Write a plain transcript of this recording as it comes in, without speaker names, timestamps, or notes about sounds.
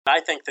I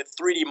think that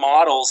 3D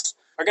models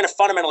are going to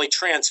fundamentally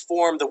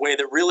transform the way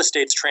that real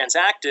estate's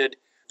transacted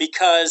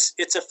because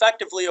it's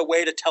effectively a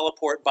way to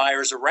teleport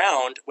buyers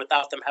around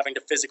without them having to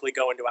physically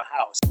go into a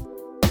house.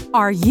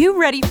 Are you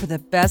ready for the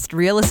best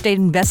real estate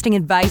investing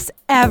advice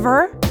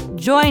ever?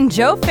 Join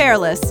Joe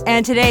Fairless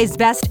and today's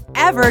best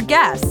ever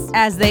guests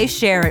as they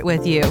share it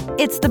with you.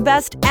 It's the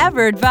best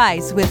ever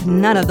advice with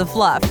none of the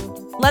fluff.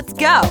 Let's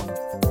go.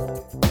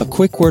 A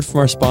quick word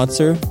from our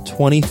sponsor,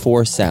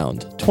 24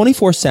 Sound.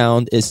 24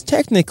 Sound is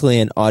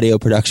technically an audio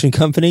production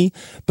company,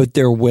 but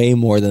they're way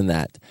more than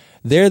that.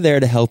 They're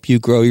there to help you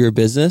grow your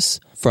business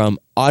from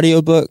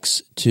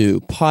audiobooks to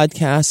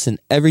podcasts and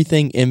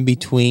everything in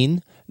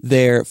between.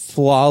 They're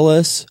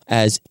flawless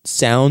as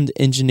sound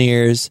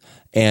engineers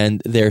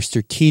and they're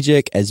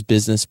strategic as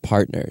business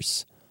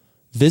partners.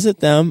 Visit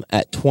them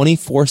at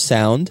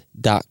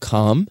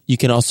 24sound.com. You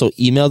can also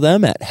email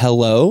them at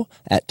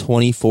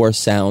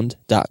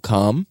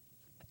hello@24sound.com.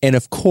 And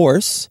of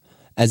course,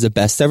 as a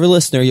best ever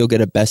listener, you'll get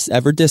a best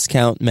ever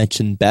discount.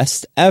 Mention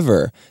best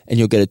ever and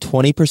you'll get a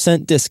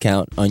 20%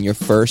 discount on your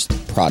first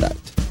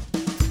product.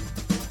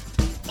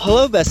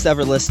 Hello, best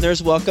ever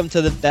listeners. Welcome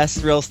to the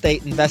best real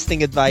estate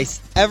investing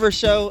advice ever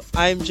show.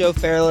 I'm Joe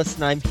Fairless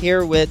and I'm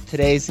here with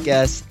today's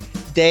guest,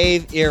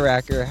 Dave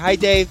Iracker. Hi,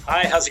 Dave.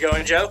 Hi, how's it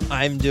going, Joe?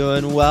 I'm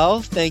doing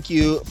well. Thank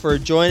you for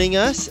joining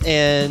us.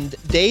 And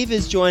Dave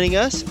is joining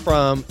us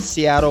from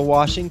Seattle,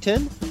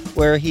 Washington,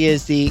 where he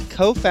is the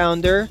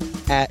co-founder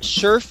at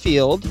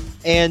Surefield.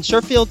 And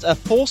Surefield's a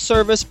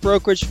full-service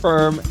brokerage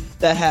firm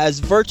that has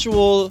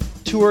virtual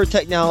tour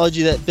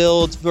technology that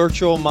builds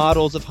virtual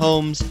models of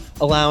homes,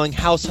 allowing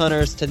house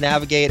hunters to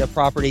navigate a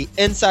property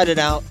inside and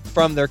out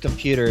from their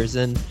computers.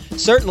 And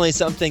certainly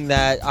something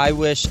that I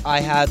wish I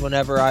had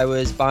whenever I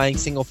was buying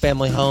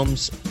single-family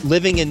homes,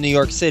 living in New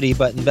York City,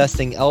 but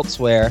investing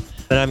elsewhere.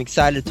 And I'm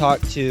excited to talk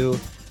to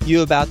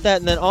you about that.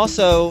 And then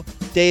also,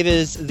 Dave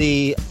is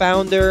the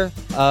founder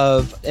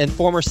of and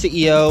former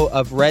CEO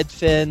of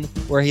Redfin,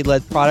 where he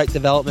led product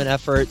development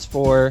efforts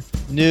for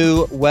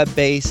new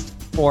web-based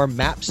for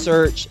map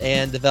search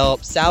and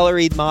developed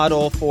salaried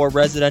model for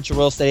residential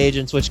real estate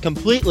agents, which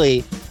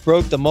completely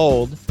broke the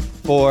mold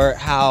for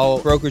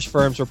how brokerage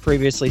firms were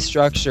previously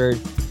structured.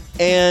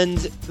 And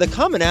the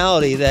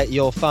commonality that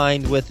you'll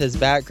find with his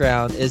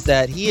background is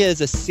that he is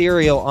a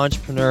serial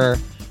entrepreneur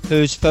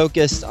who's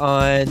focused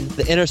on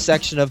the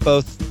intersection of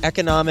both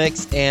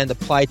economics and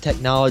applied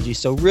technology.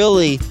 So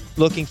really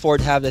looking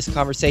forward to have this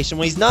conversation.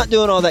 When he's not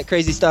doing all that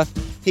crazy stuff,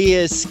 he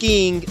is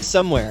skiing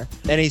somewhere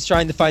and he's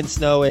trying to find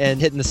snow and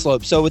hitting the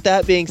slope. So with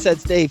that being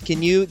said, Dave,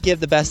 can you give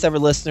the best ever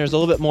listeners a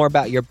little bit more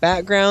about your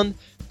background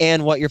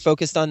and what you're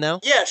focused on now?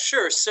 Yeah,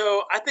 sure.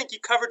 So I think you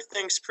covered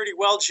things pretty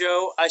well,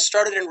 Joe. I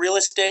started in real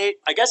estate,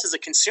 I guess as a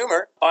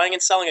consumer, buying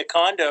and selling a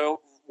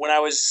condo when I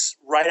was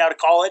right out of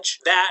college.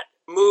 That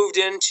moved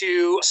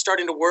into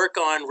starting to work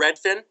on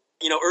Redfin.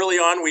 Early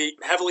on, we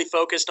heavily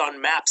focused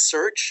on map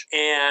search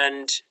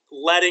and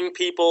letting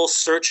people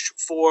search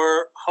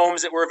for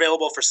homes that were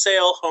available for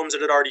sale, homes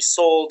that had already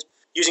sold,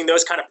 using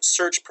those kind of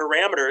search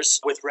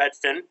parameters with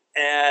Redfin.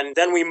 And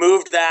then we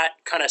moved that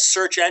kind of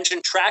search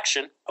engine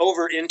traction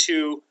over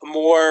into a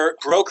more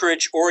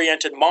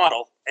brokerage-oriented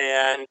model.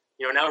 And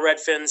now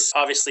Redfin's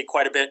obviously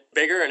quite a bit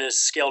bigger and has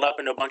scaled up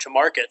into a bunch of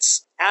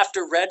markets.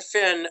 After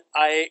Redfin,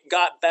 I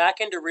got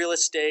back into real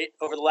estate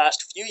over the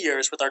last few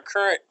years with our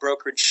current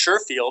brokerage,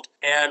 Surefield.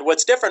 And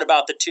what's different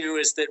about the two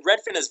is that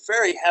Redfin is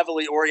very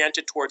heavily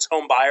oriented towards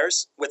home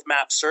buyers with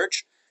map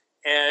search,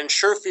 and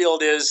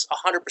Surefield is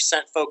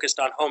 100% focused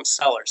on home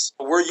sellers.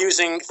 We're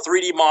using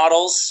 3D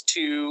models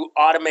to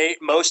automate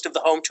most of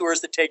the home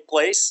tours that take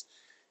place.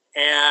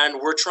 And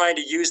we're trying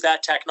to use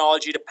that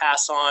technology to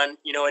pass on,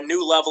 a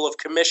new level of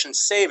commission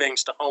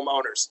savings to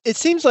homeowners. It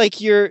seems like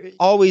you're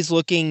always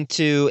looking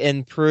to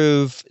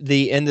improve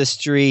the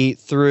industry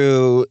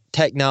through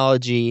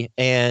technology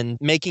and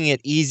making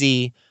it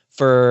easy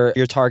for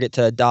your target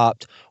to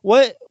adopt.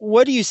 What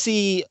do you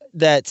see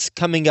that's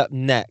coming up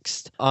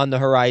next on the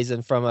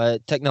horizon from a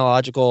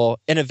technological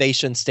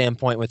innovation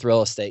standpoint with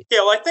real estate? Yeah,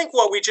 well, I think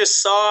what we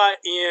just saw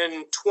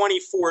in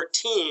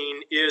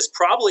 2014 is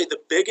probably the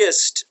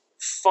biggest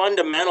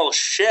fundamental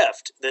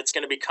shift that's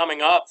going to be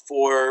coming up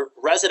for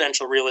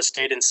residential real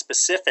estate in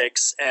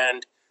specifics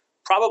and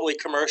probably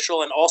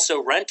commercial and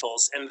also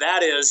rentals, and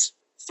that is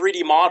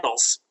 3D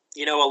models.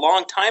 A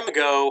long time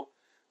ago,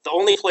 the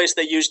only place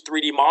they used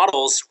 3D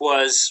models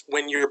was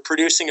when you're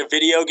producing a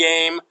video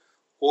game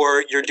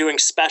or you're doing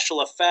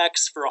special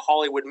effects for a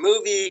Hollywood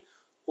movie,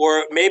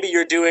 or maybe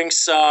you're doing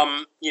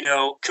some,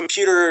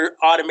 computer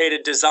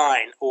automated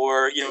design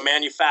or,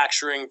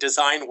 manufacturing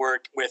design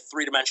work with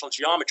three-dimensional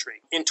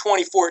geometry. In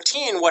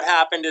 2014, what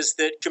happened is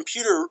that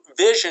computer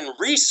vision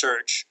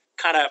research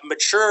kind of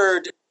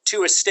matured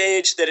to a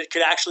stage that it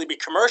could actually be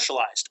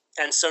commercialized.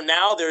 And so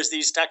now there's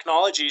these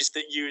technologies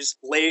that use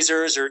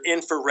lasers or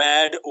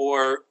infrared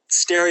or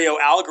stereo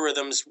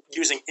algorithms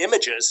using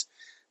images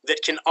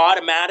that can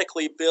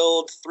automatically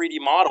build 3D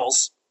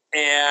models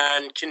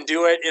and can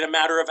do it in a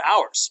matter of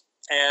hours.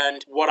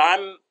 And what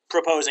I'm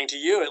proposing to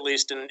you, at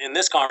least in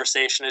this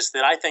conversation, is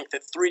that I think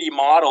that 3D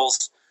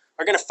models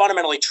are going to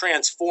fundamentally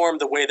transform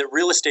the way that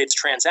real estate's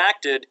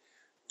transacted,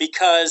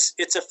 because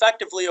it's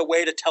effectively a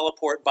way to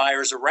teleport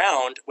buyers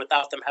around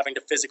without them having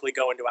to physically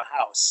go into a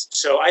house.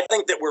 So I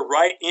think that we're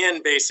right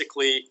in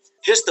basically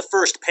just the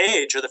first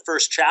page or the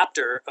first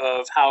chapter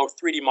of how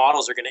 3D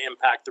models are going to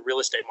impact the real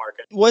estate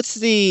market. What's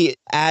the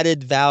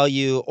added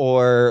value,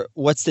 or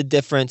what's the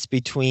difference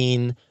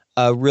between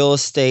a real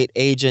estate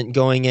agent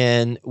going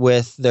in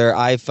with their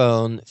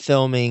iPhone,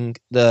 filming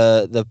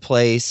the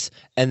place,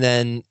 and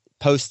then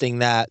posting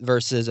that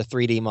versus a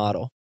 3D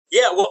model?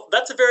 Yeah, well,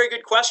 that's a very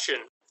good question.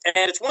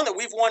 And it's one that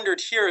we've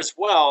wondered here as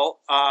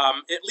well,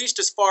 at least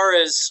as far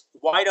as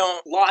why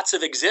don't lots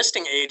of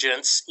existing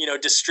agents,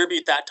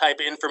 distribute that type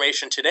of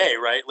information today,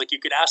 right? Like, you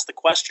could ask the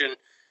question,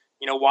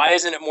 why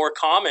isn't it more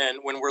common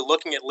when we're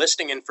looking at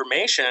listing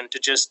information to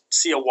just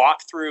see a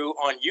walkthrough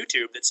on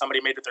YouTube that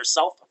somebody made with their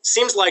cell phone?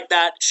 Seems like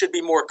that should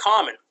be more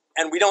common,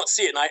 and we don't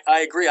see it. And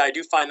I agree, I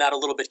do find that a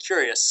little bit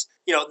curious.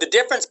 The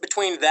difference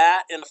between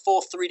that and a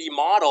full 3D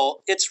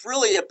model, it's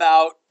really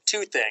about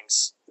two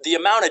things. The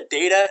amount of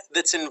data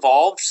that's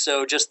involved,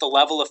 so just the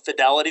level of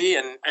fidelity,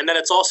 and then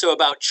it's also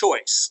about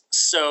choice.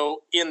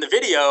 So in the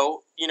video,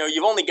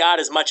 you've only got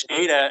as much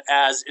data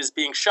as is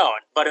being shown.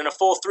 But in a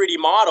full 3D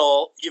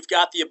model, you've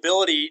got the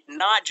ability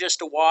not just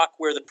to walk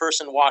where the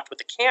person walked with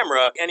the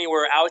camera,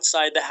 anywhere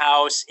outside the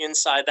house,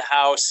 inside the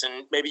house,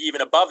 and maybe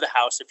even above the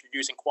house if you're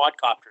using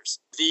quadcopters.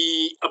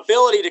 The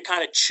ability to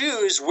kind of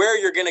choose where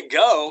you're going to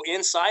go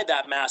inside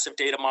that massive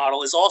data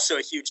model is also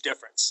a huge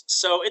difference.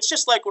 So it's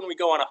just like when we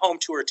go on a home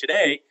tour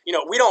today,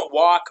 we don't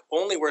walk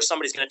only where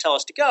somebody's going to tell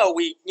us to go.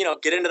 We,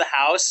 get into the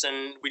house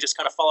and we just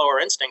kind of follow our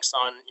instincts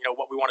on,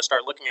 what we want to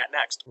start looking at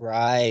next.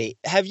 Right.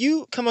 Have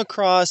you come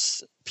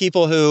across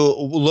people who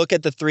look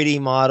at the 3D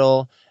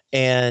model?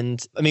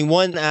 And I mean,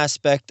 one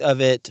aspect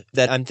of it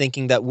that I'm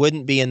thinking that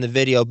wouldn't be in the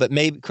video, but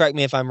maybe correct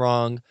me if I'm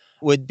wrong,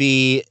 would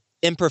be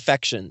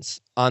imperfections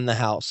on the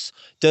house.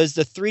 Does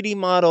the 3D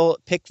model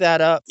pick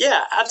that up?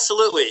 Yeah,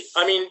 absolutely.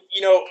 I mean,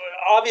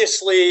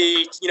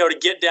 obviously, to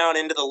get down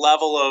into the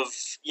level of,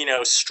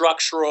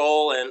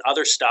 structural and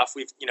other stuff,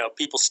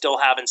 people still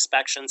have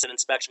inspections and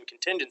inspection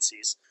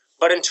contingencies.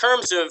 But in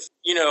terms of,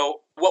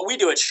 what we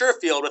do at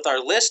Surefield with our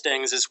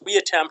listings is we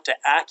attempt to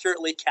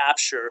accurately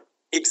capture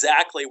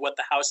exactly what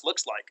the house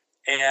looks like.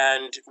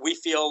 And we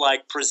feel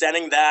like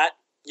presenting that,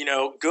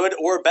 good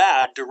or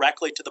bad,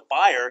 directly to the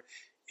buyer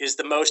is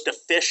the most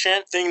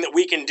efficient thing that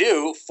we can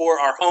do for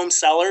our home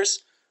sellers,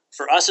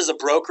 for us as a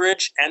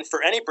brokerage, and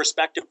for any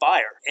prospective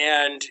buyer.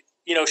 And,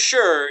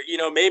 sure,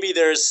 maybe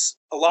there's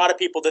a lot of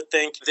people that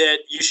think that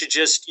you should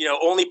just,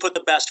 only put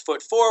the best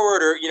foot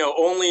forward, or,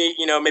 only,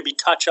 maybe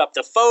touch up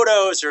the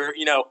photos, or,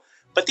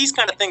 but these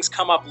kind of things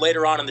come up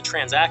later on in the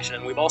transaction,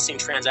 and we've all seen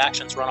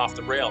transactions run off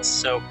the rails.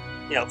 So,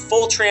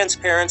 full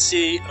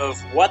transparency of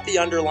what the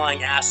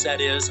underlying asset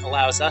is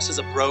allows us as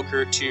a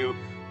broker to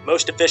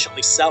most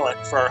efficiently sell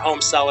it for our home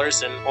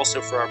sellers and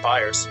also for our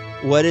buyers.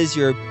 What is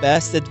your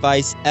best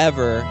advice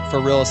ever for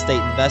real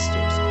estate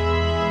investors?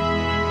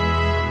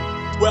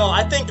 Well,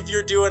 I think if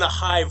you're doing a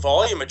high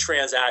volume of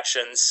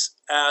transactions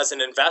as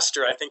an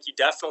investor, I think you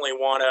definitely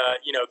want to,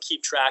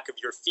 keep track of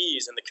your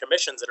fees and the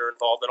commissions that are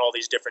involved in all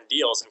these different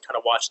deals and kind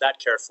of watch that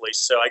carefully.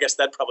 So I guess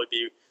that'd probably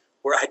be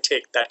where I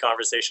take that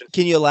conversation.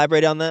 Can you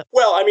elaborate on that?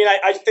 Well, I mean,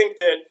 I think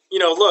that,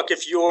 look,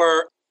 if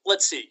you're,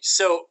 let's see,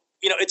 so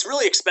it's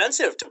really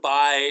expensive to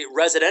buy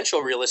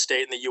residential real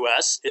estate in the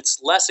U.S.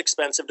 It's less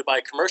expensive to buy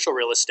commercial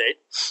real estate.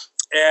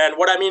 And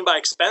what I mean by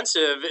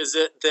expensive is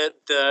that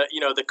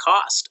the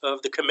cost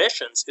of the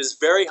commissions is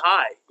very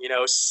high.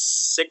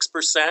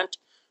 6%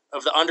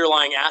 of the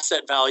underlying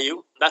asset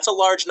value. That's a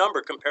large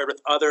number compared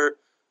with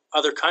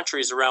other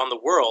countries around the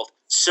world.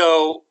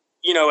 So,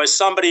 as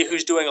somebody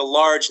who's doing a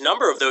large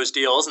number of those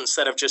deals,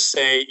 instead of just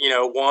say,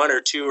 1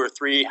 or 2 or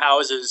 3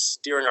 houses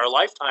during our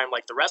lifetime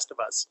like the rest of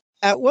us.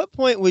 At what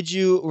point would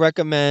you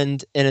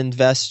recommend an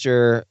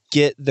investor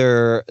get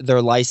their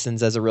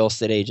license as a real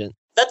estate agent?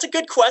 That's a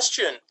good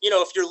question.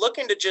 If you're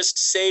looking to just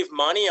save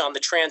money on the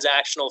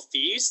transactional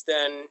fees,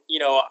 then,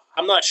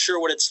 I'm not sure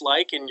what it's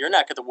like in your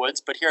neck of the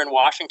woods, but here in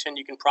Washington,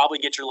 you can probably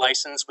get your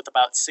license with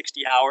about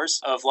 60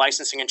 hours of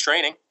licensing and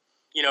training.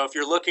 If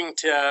you're looking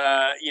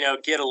to,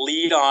 get a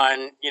lead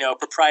on,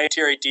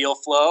 proprietary deal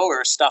flow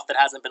or stuff that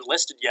hasn't been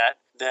listed yet,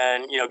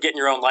 then, getting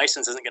your own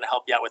license isn't going to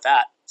help you out with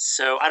that.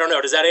 So I don't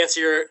know. Does that answer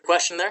your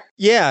question there?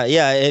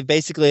 Yeah.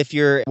 Basically, if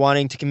you're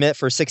wanting to commit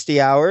for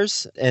 60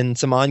 hours and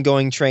some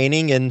ongoing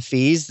training and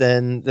fees,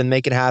 then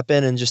make it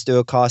happen and just do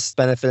a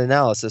cost-benefit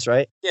analysis,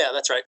 right? Yeah,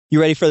 that's right. You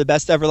ready for the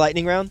best ever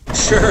lightning round?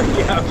 Sure.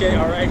 Yeah. Okay.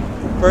 All right.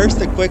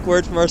 First, a quick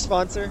word from our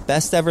sponsor.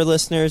 Best ever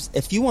listeners,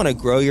 if you want to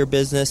grow your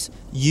business,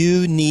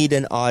 you need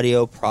an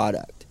audio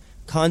product.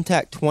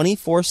 Contact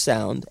 24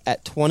 Sound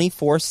at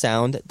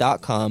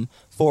 24sound.com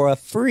for a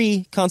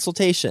free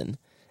consultation.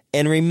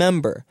 And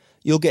remember,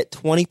 you'll get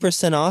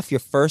 20% off your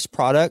first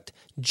product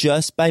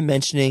just by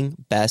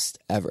mentioning best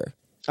ever.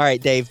 All right,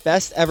 Dave,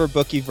 best ever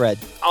book you've read.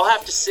 I'll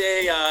have to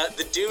say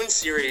the Dune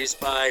series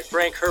by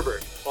Frank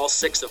Herbert, all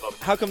 6 of them.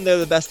 How come they're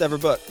the best ever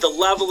book? The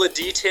level of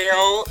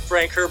detail,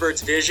 Frank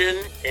Herbert's vision,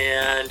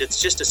 and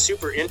it's just a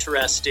super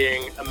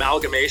interesting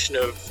amalgamation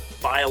of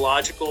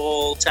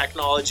biological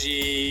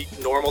technology,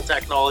 normal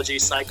technology,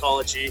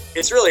 psychology.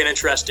 It's really an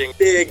interesting,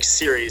 big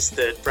series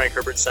that Frank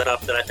Herbert set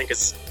up that I think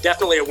is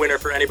definitely a winner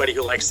for anybody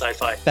who likes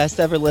sci-fi. Best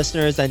ever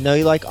listeners, I know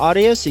you like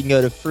audio, so you can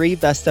go to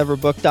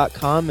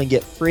freebesteverbook.com and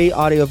get free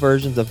audio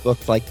versions of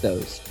books like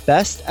those.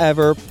 Best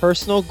ever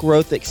personal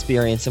growth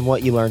experience and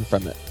what you learned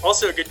from it.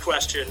 Also a good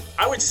question.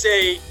 I would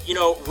say,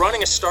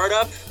 running a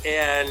startup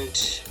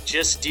and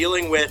just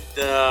dealing with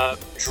the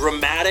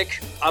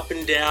dramatic up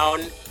and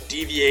down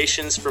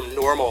deviations from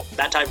normal,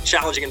 that type of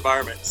challenging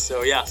environment.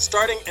 So yeah,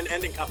 starting and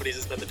ending companies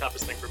has been the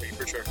toughest thing for me,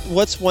 for sure.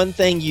 What's one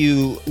thing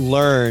you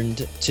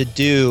learned to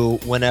do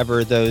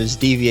whenever those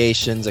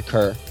deviations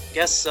occur? I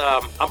guess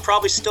I'm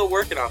probably still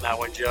working on that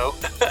one, Joe.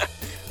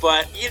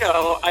 But,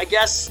 I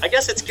guess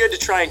it's good to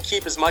try and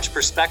keep as much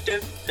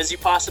perspective as you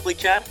possibly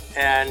can.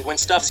 And when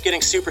stuff's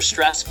getting super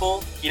stressful,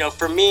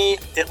 for me,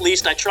 at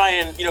least I try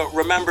and,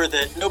 remember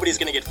that nobody's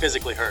going to get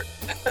physically hurt.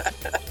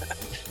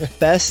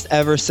 Best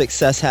ever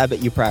success habit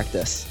you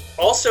practice.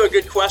 Also a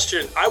good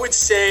question. I would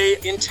say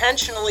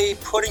intentionally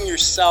putting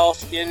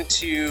yourself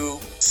into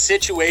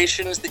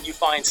situations that you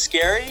find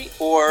scary,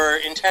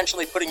 or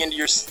intentionally putting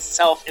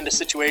yourself into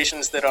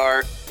situations that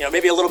are,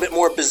 maybe a little bit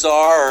more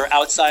bizarre or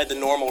outside the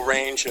normal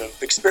range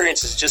of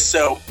experiences, just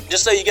so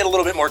you get a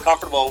little bit more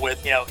comfortable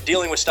with,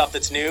 dealing with stuff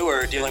that's new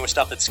or dealing with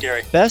stuff that's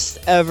scary. Best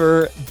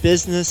ever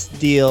business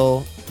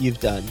deal you've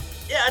done.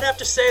 Yeah, I'd have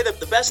to say that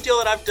the best deal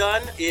that I've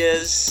done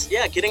is,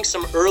 getting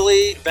some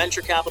early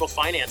venture capital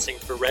financing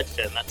for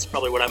Redfin. That's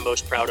probably what I'm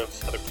most proud of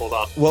having pulled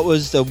off. What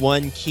was the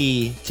one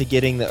key to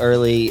getting the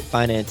early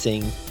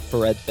financing for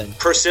Redfin?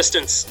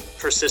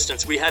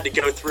 Persistence. We had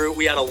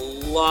a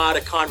lot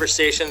of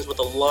conversations with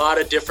a lot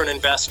of different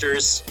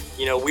investors.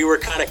 We were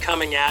kind of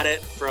coming at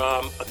it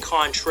from a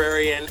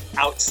contrarian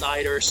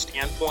outsider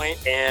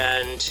standpoint,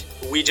 and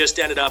we just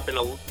ended up in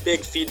a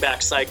big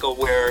feedback cycle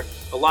where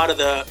a lot of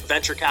the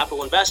venture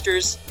capital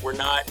investors were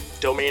not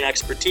domain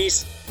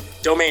experts,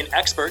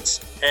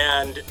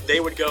 and they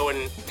would go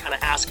and kind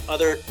of ask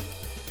other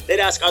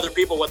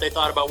people what they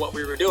thought about what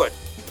we were doing.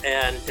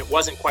 And it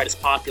wasn't quite as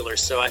popular.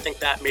 So I think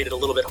that made it a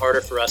little bit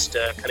harder for us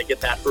to kind of get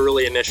that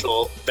early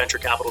initial venture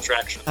capital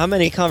traction. How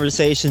many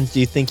conversations do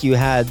you think you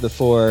had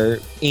before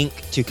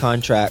ink to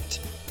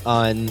contract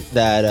on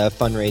that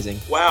fundraising?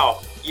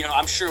 Wow.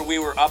 I'm sure we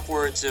were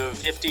upwards of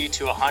 50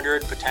 to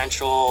 100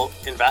 potential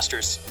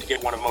investors to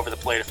get one of them over the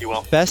plate, if you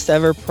will. Best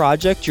ever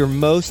project you're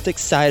most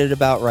excited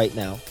about right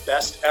now?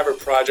 Best ever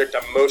project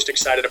I'm most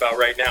excited about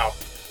right now.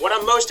 What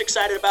I'm most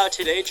excited about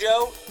today,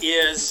 Joe,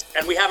 is,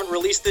 and we haven't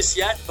released this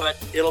yet, but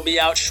it'll be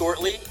out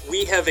shortly,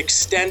 we have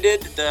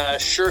extended the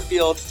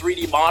Sherfield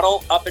 3D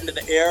model up into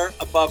the air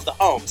above the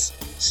homes.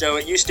 So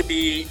it used to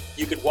be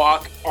you could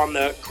walk on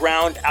the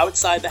ground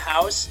outside the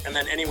house and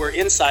then anywhere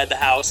inside the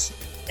house.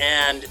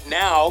 And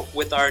now,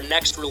 with our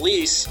next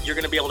release, you're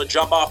going to be able to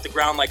jump off the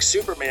ground like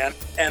Superman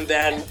and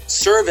then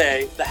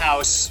survey the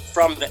house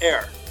from the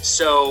air.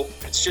 So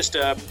it's just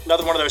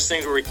another one of those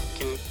things where we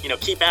can,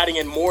 keep adding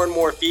in more and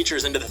more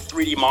features into the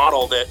 3D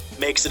model that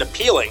makes it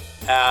appealing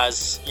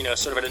as,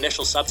 sort of an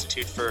initial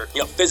substitute for,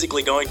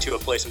 physically going to a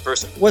place in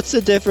person. What's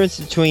the difference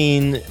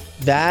between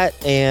that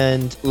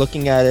and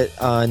looking at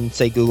it on,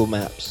 say, Google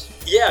Maps?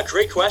 Yeah,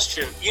 great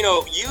question.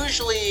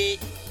 Usually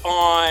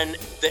on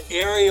the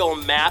aerial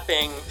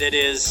mapping that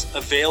is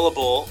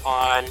available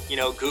on,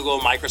 Google,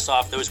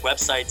 Microsoft, those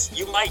websites,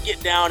 you might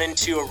get down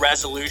into a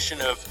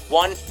resolution of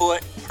 1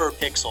 foot per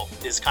pixel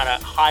is kind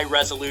of high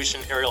resolution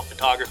aerial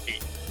photography.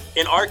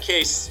 In our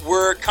case,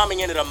 we're coming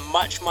in at a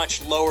much,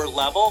 much lower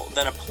level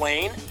than a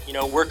plane.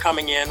 We're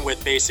coming in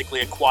with basically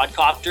a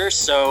quadcopter.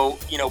 So,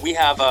 we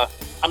have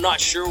I'm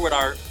not sure what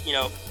our,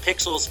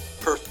 pixels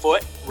per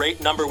foot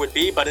rate number would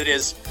be, but it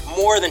is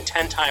more than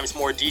 10 times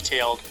more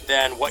detailed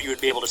than what you would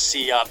be able to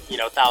see up,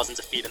 thousands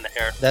of feet in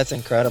the air. That's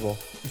incredible.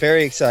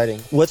 Very exciting.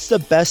 What's the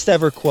best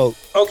ever quote?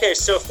 Okay,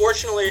 so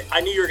fortunately,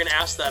 I knew you were going to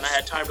ask that, and I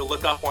had time to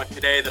look up one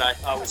today that I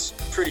thought was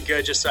pretty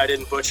good, just so I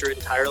didn't butcher it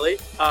entirely.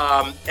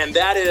 And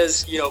that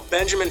is,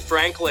 Benjamin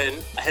Franklin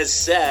has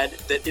said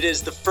that it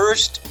is the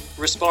first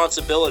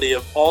responsibility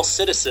of all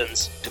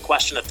citizens to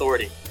question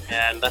authority.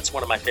 And that's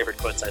one of my favorite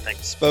quotes, I think.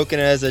 Spoken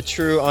as a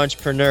true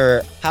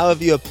entrepreneur, how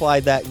have you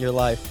applied that in your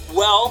life?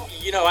 Well,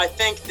 I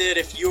think that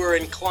if you're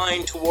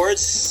inclined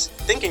towards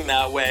thinking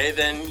that way,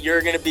 then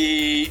you're going to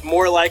be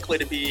more likely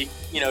to be,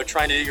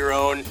 trying to do your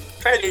own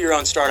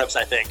startups,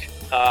 I think,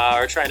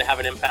 or trying to have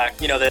an impact,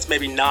 that's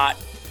maybe not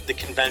the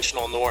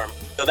conventional norm.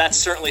 So that's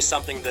certainly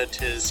something that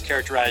has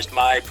characterized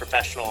my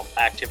professional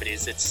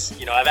activities. It's,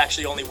 I've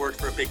actually only worked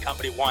for a big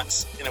company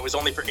once, and it was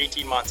only for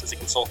 18 months as a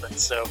consultant.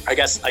 So I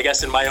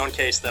guess in my own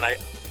case, then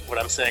what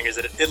I'm saying is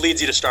that it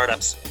leads you to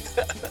startups.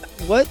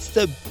 What's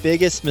the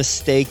biggest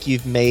mistake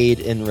you've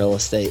made in real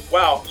estate?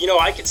 Wow,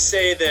 I could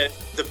say that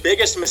The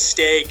biggest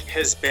mistake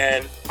has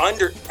been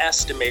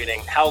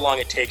underestimating how long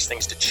it takes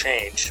things to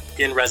change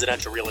in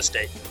residential real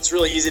estate. It's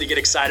really easy to get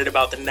excited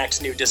about the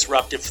next new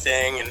disruptive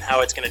thing and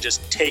how it's going to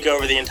just take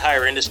over the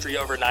entire industry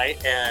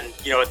overnight. And,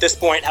 at this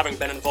point, having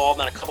been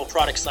involved on a couple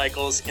product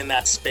cycles in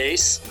that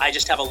space, I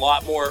just have a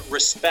lot more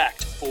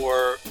respect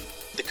for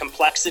the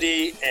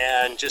complexity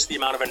and just the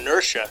amount of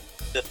inertia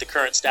that the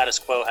current status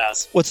quo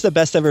has. What's the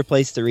best ever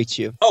place to reach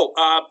you?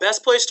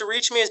 Best place to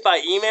reach me is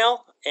by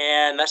email.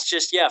 And that's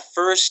just,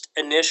 first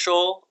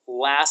initial,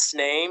 last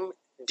name,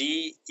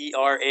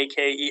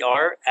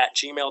 DERAKER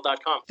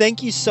 @gmail.com.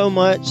 Thank you so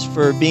much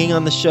for being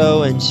on the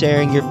show and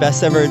sharing your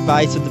best ever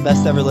advice with the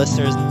best ever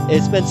listeners.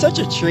 It's been such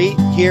a treat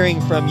hearing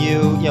from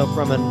you,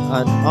 from an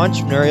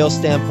entrepreneurial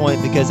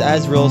standpoint, because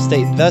as real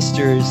estate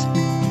investors,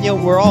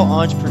 we're all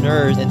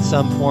entrepreneurs in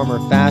some form or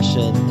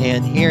fashion,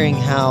 and hearing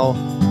how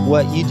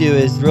what you do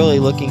is really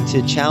looking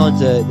to challenge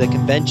the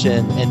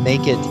convention and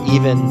make it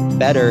even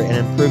better and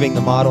improving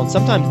the model, and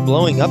sometimes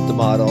blowing up the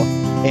model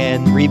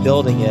and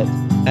rebuilding it,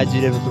 as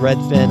you did with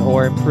Redfin,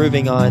 or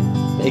improving on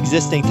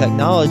existing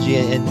technology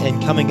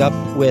and coming up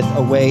with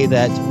a way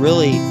that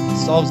really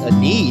solves a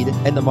need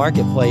in the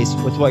marketplace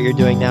with what you're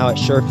doing now at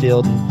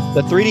Surefield. And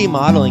the 3D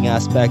modeling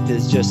aspect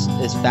is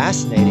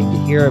fascinating to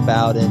hear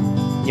about, and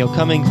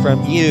coming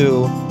from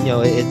you,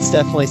 it's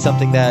definitely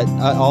something that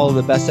all of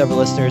the best ever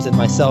listeners and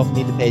myself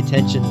need to pay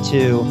attention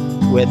to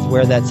with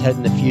where that's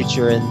heading in the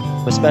future. And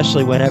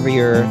especially whenever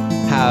you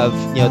have,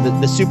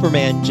 the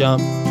Superman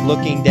jump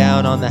looking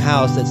down on the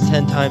house that's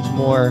 10 times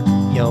more,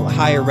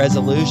 higher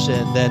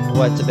resolution than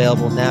what's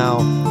available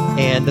now.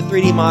 And the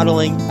 3D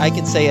modeling, I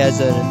can say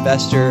as an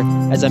investor,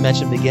 as I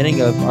mentioned at the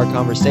beginning of our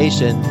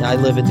conversation, I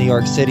live in New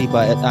York City,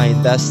 but I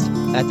invest,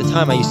 at the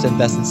time I used to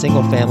invest in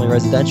single family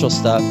residential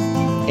stuff.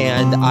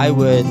 And I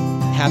would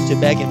have to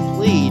beg and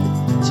plead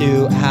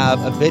to have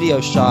a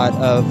video shot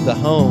of the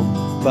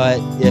home. But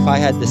if I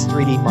had this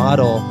 3D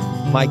model,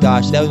 my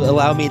gosh, that would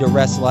allow me to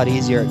rest a lot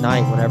easier at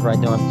night whenever I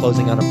know I'm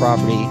closing on a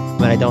property,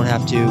 when I don't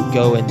have to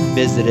go and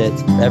visit it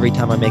every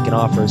time I make an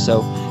offer.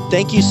 So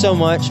thank you so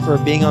much for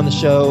being on the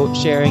show,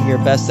 sharing your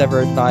best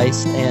ever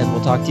advice, and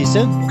we'll talk to you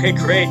soon. Okay,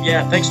 great.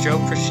 Yeah, thanks,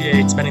 Joe.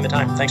 Appreciate spending the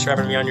time. Thanks for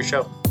having me on your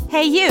show.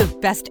 Hey, you,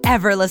 best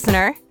ever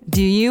listener.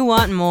 Do you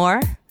want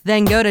more?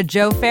 Then go to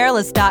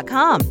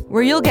joefairless.com,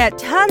 where you'll get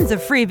tons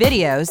of free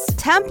videos,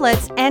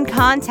 templates, and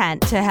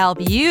content to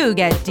help you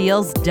get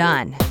deals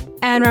done.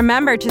 And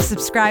remember to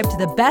subscribe to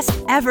the Best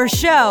Ever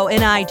Show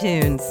in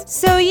iTunes,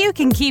 so you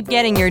can keep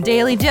getting your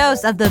daily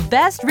dose of the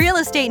best real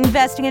estate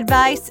investing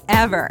advice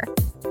ever.